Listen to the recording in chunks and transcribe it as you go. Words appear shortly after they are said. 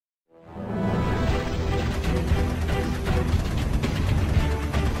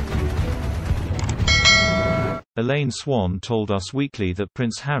Elaine Swan told Us Weekly that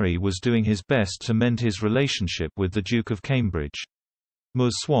Prince Harry was doing his best to mend his relationship with the Duke of Cambridge.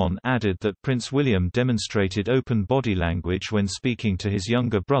 Ms. Swan added that Prince William demonstrated open body language when speaking to his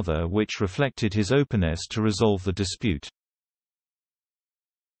younger brother, which reflected his openness to resolve the dispute.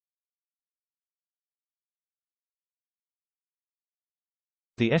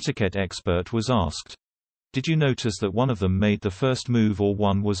 The etiquette expert was asked, "Did you notice that one of them made the first move or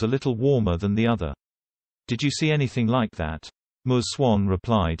one was a little warmer than the other? Did you see anything like that?" Ms. Swan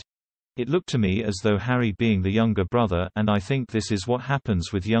replied, "It looked to me as though Harry, being the younger brother, and I think this is what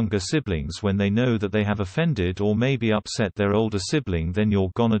happens with younger siblings when they know that they have offended or maybe upset their older sibling, then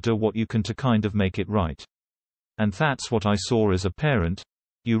you're gonna do what you can to kind of make it right. And that's what I saw as a parent.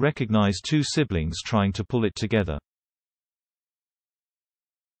 You recognize two siblings trying to pull it together."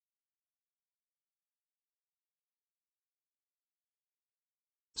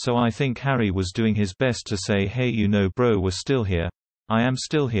 So I think Harry was doing his best to say, "Hey, you know bro, we're still here. I am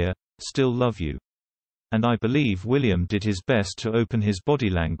still here, still love you." And I believe William did his best to open his body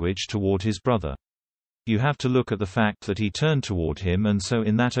language toward his brother. You have to look at the fact that he turned toward him, and so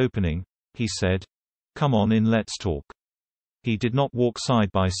in that opening, he said, "Come on in, let's talk." He did not walk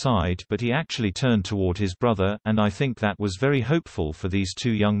side by side, but he actually turned toward his brother, and I think that was very hopeful for these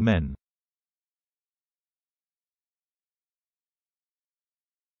two young men.